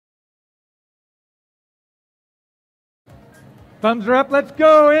Thumbs are up. Let's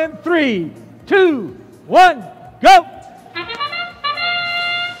go in 3, 2, 1, go!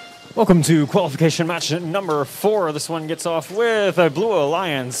 Welcome to qualification match number 4. This one gets off with a Blue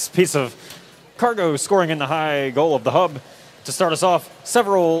Alliance piece of cargo scoring in the high goal of the hub. To start us off,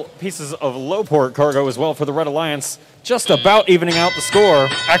 several pieces of low port cargo as well for the Red Alliance, just about evening out the score,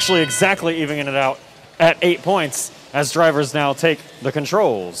 actually exactly evening it out at 8 points as drivers now take the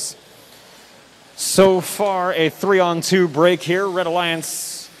controls. So far, a 3-on-2 break here. Red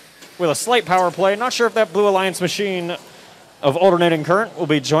Alliance with a slight power play. Not sure if that Blue Alliance machine of alternating current will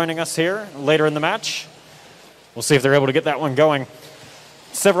be joining us here later in the match. We'll see if they're able to get that one going.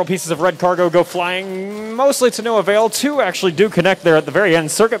 Several pieces of red cargo go flying, mostly to no avail. 2 actually do connect there at the very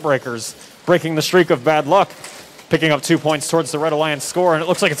end. Circuit breakers breaking the streak of bad luck, picking up 2 points towards the Red Alliance score, and it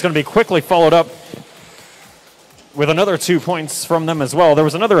looks like it's going to be quickly followed up with another 2 points from them as well. There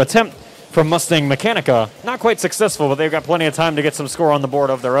was another attempt from Mustang Mechanica. Not quite successful, but they've got plenty of time to get some score on the board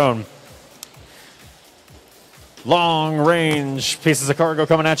of their own. Long-range pieces of cargo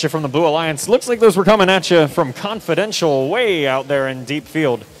coming at you from the Blue Alliance. Looks like those were coming at you from Confidential way out there in deep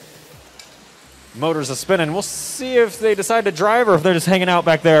field. Motors are spinning. We'll see if they decide to drive or if they're just hanging out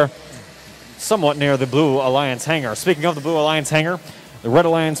back there somewhat near the Blue Alliance hangar. Speaking of the Blue Alliance hangar, the Red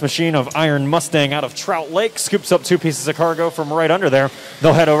Alliance machine of Iron Mustang out of Trout Lake scoops up 2 pieces of cargo from right under there.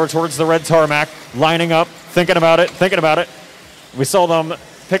 They'll head over towards the red tarmac, lining up, thinking about it. We saw them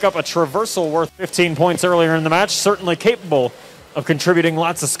pick up a traversal worth 15 points earlier in the match, certainly capable of contributing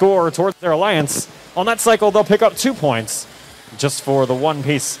lots of score towards their alliance. On that cycle, they'll pick up 2 points just for the 1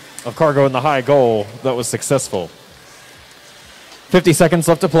 piece of cargo in the high goal that was successful. 50 seconds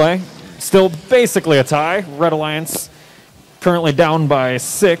left to play. Still basically a tie. Red Alliance currently down by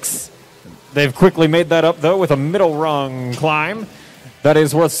 6. They've quickly made that up, though, with a middle rung climb. That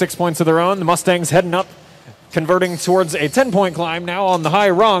is worth 6 points of their own. The Mustangs heading up, converting towards a 10-point climb now on the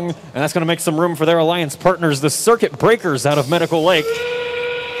high rung, and that's going to make some room for their alliance partners, the Circuit Breakers out of Medical Lake.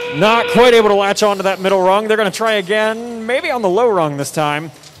 Not quite able to latch onto that middle rung. They're going to try again, maybe on the low rung this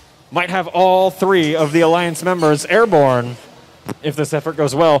time. Might have all 3 of the alliance members airborne if this effort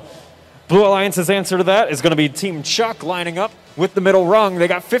goes well. Blue Alliance's answer to that is going to be Team Chuck lining up with the middle rung. They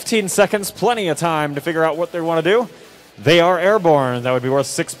got 15 seconds, plenty of time to figure out what they want to do. They are airborne. That would be worth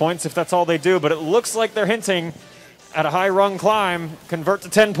 6 points if that's all they do, but it looks like they're hinting at a high rung climb. Convert to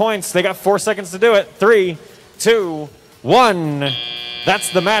 10 points. They got 4 seconds to do it. 3, 2, 1.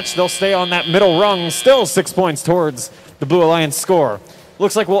 That's the match. They'll stay on that middle rung. Still 6 points towards the Blue Alliance score.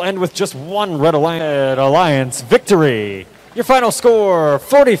 Looks like we'll end with just 1 Red Alliance victory. Your final score,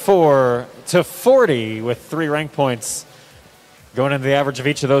 44-40 with 3 rank points. Going into the average of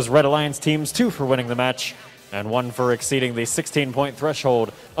each of those Red Alliance teams, 2 for winning the match, and 1 for exceeding the 16-point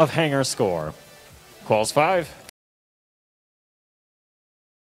threshold of hangar score. Quals 5.